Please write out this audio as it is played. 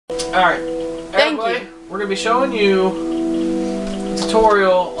Alright, everybody, we're going to be showing you a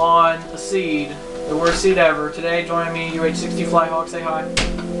tutorial on a seed, the worst seed ever. Today, joining me, UH60 Flyhawk. Say hi.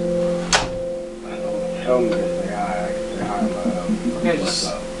 Tell me to say hi. I can say hi. Okay, just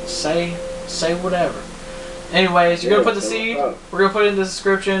say whatever. Anyways, you're going to put the seed, we're going to put it in the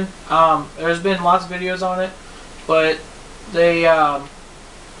description. There's been lots of videos on it, but they,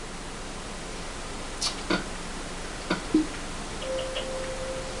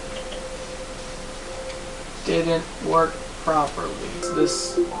 didn't work properly.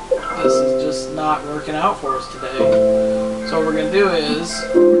 This is just not working out for us today. So what we're going to do is,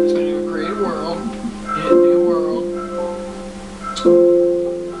 we're just going to do a create a world, hit new world,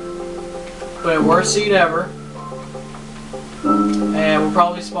 put a worst seed ever, and we'll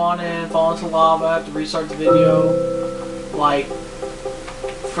probably spawn in, fall into lava, have to restart the video, like,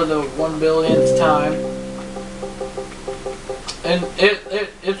 for the 1 billionth time. And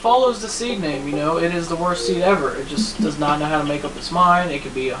it follows the seed name, you know. It is the worst seed ever. It just does not know how to make up its mind. It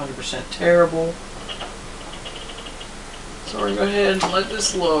could be 100% terrible. So we're going to go ahead and let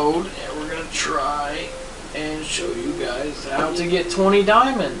this load, and we're going to try and show you guys how to get 20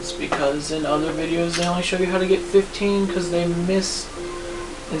 diamonds, because in other videos they only show you how to get 15 because they missed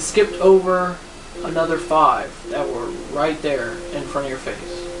and skipped over another 5 that were right there in front of your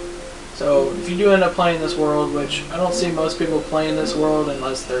face. So if you do end up playing this world, which I don't see most people playing this world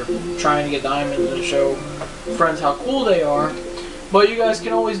unless they're trying to get diamonds and show friends how cool they are, but you guys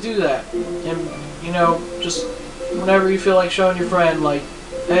can always do that. And you know, just whenever you feel like showing your friend, like,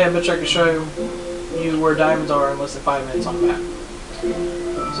 hey, I bet you I can show you where diamonds are in less than 5 minutes on the map.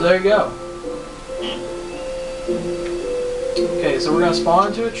 So there you go. Okay, so we're going to spawn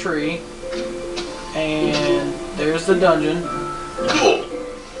into a tree, and there's the dungeon.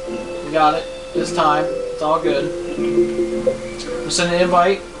 Got it this time. It's all good. I'm sending an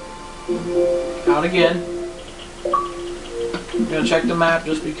invite out again. I'm gonna check the map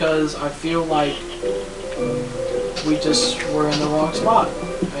just because I feel like we just were in the wrong spot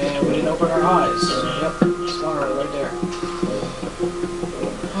and we didn't open our eyes. Yep, spawner right there.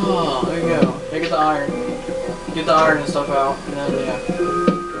 Oh, there you go. Hey, get the iron. Get the iron and stuff out, and then yeah.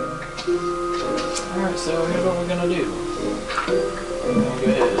 Alright, so here's what we're gonna do. I'm gonna go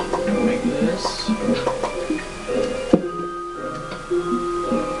ahead and make this.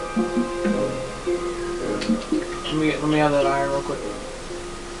 Let me have that iron real quick.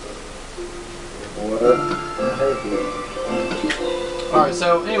 Alright,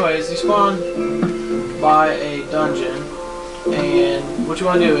 so anyways, you spawn by a dungeon, and what you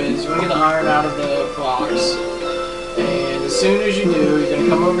want to do is you want to get the iron out of the box, and as soon as you do, you're going to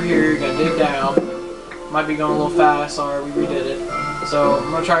come over here, you're going to dig down. Might be going a little fast, sorry, we redid it. So I'm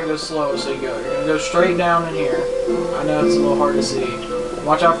going to try and go slow so you go. You're going to go straight down in here. I know it's a little hard to see.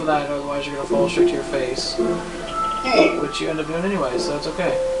 Watch out for that, otherwise you're going to fall straight to your face. Which you end up doing anyway, so it's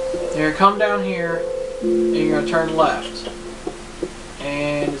okay. You're going to come down here, and you're going to turn left.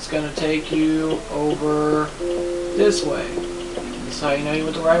 And it's going to take you over this way. This is how you know you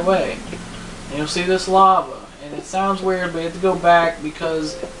went the right way. And you'll see this lava. And it sounds weird, but you have to go back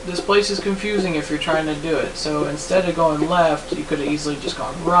because this place is confusing if you're trying to do it. So instead of going left, you could have easily just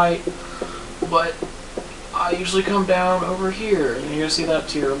gone right. But I usually come down over here. And you're going to see that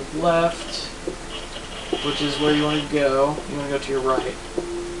to your left, which is where you want to go. You want to go to your right.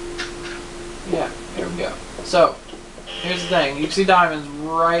 Yeah, there we go. So, here's the thing. You can see diamonds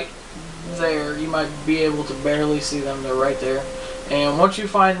right there. You might be able to barely see them. They're right there. And once you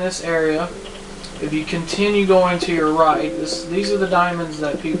find this area, if you continue going to your right, these are the diamonds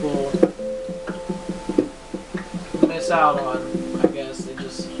that people miss out on, I guess. They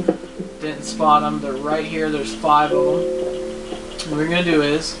just didn't spot them. They're right here. There's 5 of them. What we're going to do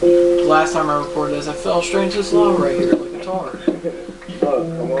is, last time I recorded this, I fell straight into this lava right here like a tar. Oh,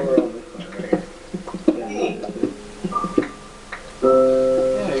 come over on this side right here.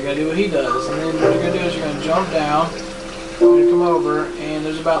 Yeah, you're going to do what he does. And then what you're going to do is you're going to jump down. You're going to come over, and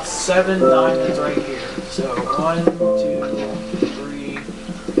there's about 7 diamonds right here. So 1, 2, 3,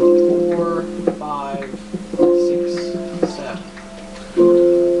 4, 5, 6, 7.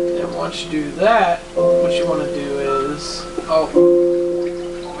 And once you do that, what you want to do is, oh,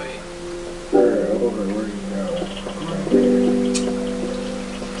 wait.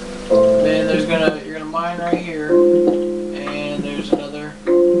 Then you're gonna mine right here, and there's another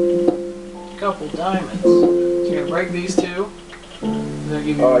couple diamonds. So you're gonna break these 2. Give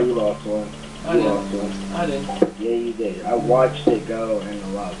you you lost one. I didn't. I didn't. Yeah, you did. I watched it go in the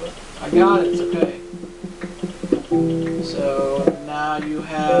lava. I got it. It's okay. So now you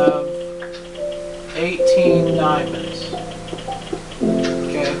have 18 diamonds.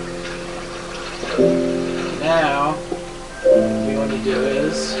 Okay. to do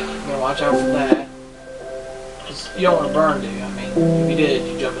is, you're going to watch out for that. 'Cause you don't want to burn, do you? I mean, if you did,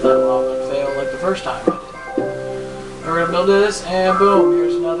 you jump in that lava and fail like the first time I did. We're going to build this, and boom,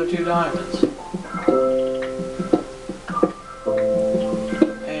 here's another 2 diamonds.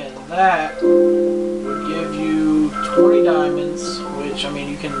 And that would give you 20 diamonds, which, I mean,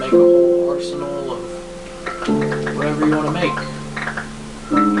 you can make a whole arsenal of whatever you want to make.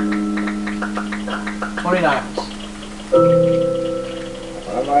 20 diamonds.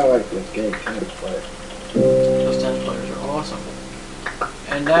 I might like this game, tennis player. Those tennis players are awesome.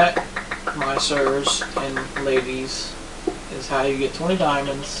 And that, my sirs and ladies, is how you get 20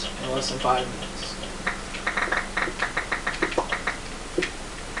 diamonds in less than 5 minutes.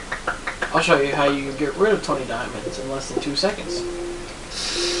 I'll show you how you get rid of 20 diamonds in less than 2 seconds.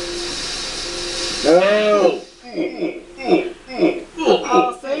 No!